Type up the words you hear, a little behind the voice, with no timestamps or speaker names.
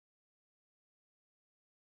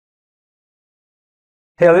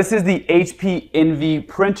Hey, this is the HP Envy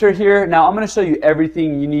printer here. Now I'm going to show you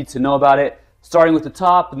everything you need to know about it, starting with the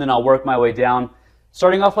top, and then I'll work my way down.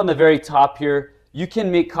 Starting off on the very top here, you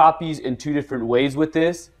can make copies in two different ways with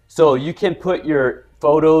this. So you can put your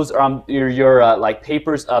photos or your like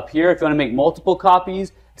papers up here if you want to make multiple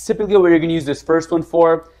copies. It's typically what you're going to use this first one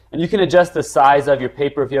for. And you can adjust the size of your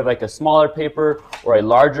paper. If you have like a smaller paper or a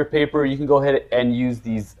larger paper, you can go ahead and use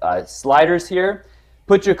these sliders here.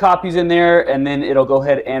 Put your copies in there and then it'll go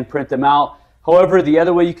ahead and print them out. However, the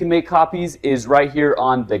other way you can make copies is right here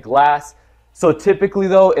on the glass. So typically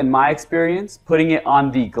though, in my experience, putting it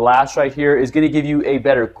on the glass right here is going to give you a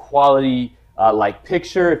better quality like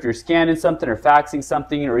picture if you're scanning something or faxing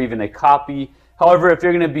something or even a copy. However, if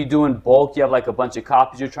you're going to be doing bulk, you have like a bunch of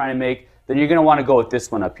copies you're trying to make, then you're going to want to go with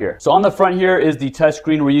this one up here. So on the front here is the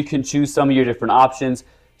touchscreen where you can choose some of your different options.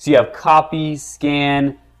 So you have copy,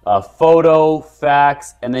 scan, photo,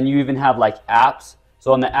 fax, and then you even have like apps.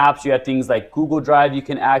 So on the apps you have things like Google Drive you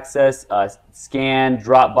can access, scan,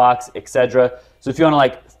 Dropbox, etc. So if you want to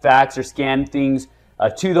like fax or scan things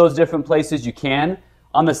to those different places, you can.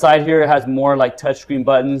 On the side here it has more like touchscreen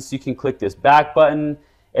buttons. You can click this back button.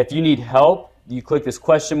 If you need help, you click this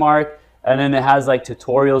question mark, and then it has like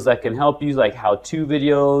tutorials that can help you, like how-to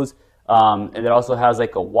videos, and it also has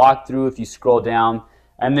like a walkthrough if you scroll down.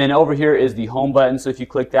 And then over here is the home button, so if you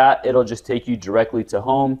click that, it'll just take you directly to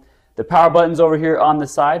home. The power button's over here on the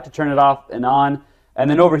side to turn it off and on. And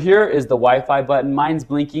then over here is the Wi-Fi button. Mine's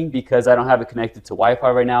blinking because I don't have it connected to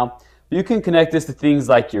Wi-Fi right now. You can connect this to things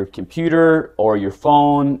like your computer or your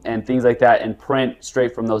phone and things like that and print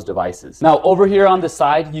straight from those devices. Now over here on the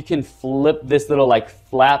side, you can flip this little like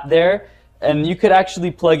flap there, and you could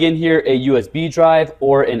actually plug in here a USB drive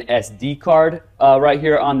or an SD card right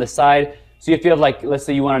here on the side. So if you have like, let's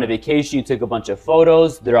say you went on a vacation, you took a bunch of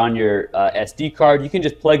photos, they're on your SD card, you can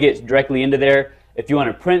just plug it directly into there if you want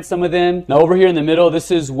to print some of them. Now over here in the middle, this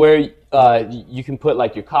is where you can put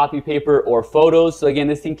like your copy paper or photos. So again,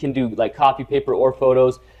 this thing can do like copy paper or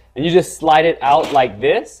photos, and you just slide it out like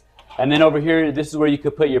this. And then over here, this is where you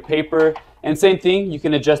could put your paper. And same thing, you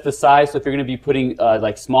can adjust the size. So if you're going to be putting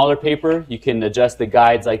like smaller paper, you can adjust the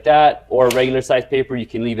guides like that, or regular size paper, you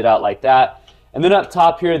can leave it out like that. And then up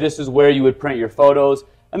top here, this is where you would print your photos.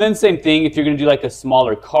 And then same thing, if you're going to do like a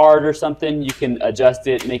smaller card or something, you can adjust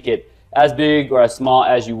it, make it as big or as small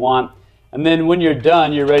as you want. And then when you're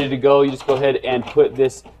done, you're ready to go, you just go ahead and put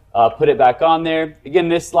this, put it back on there. Again,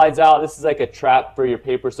 this slides out. This is like a trap for your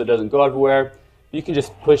paper so it doesn't go everywhere. You can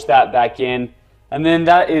just push that back in. And then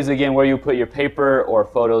that is, again, where you put your paper or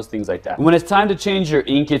photos, things like that. When it's time to change your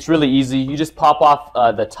ink, it's really easy. You just pop off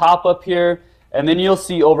the top up here, and then you'll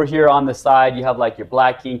see over here on the side, you have like your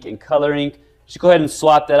black ink and color ink. Just go ahead and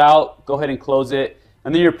swap that out, go ahead and close it,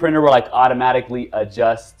 and then your printer will like automatically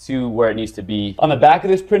adjust to where it needs to be. On the back of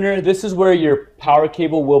this printer, this is where your power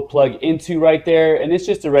cable will plug into right there, and it's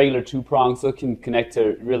just a regular 2-prong, so it can connect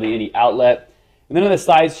to really any outlet. And then on the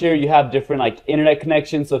sides here, you have different like internet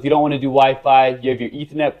connections. So if you don't want to do Wi-Fi, you have your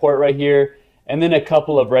Ethernet port right here, and then a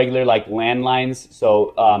couple of regular like landlines.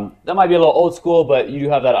 So that might be a little old school, but you do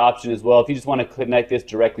have that option as well if you just want to connect this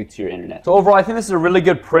directly to your internet. So overall, I think this is a really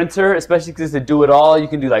good printer, especially because it's a do-it-all. You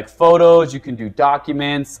can do like photos, you can do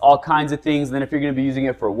documents, all kinds of things. And then if you're going to be using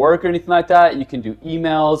it for work or anything like that, you can do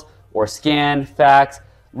emails or scan, fax.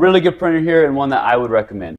 Really good printer here, and one that I would recommend.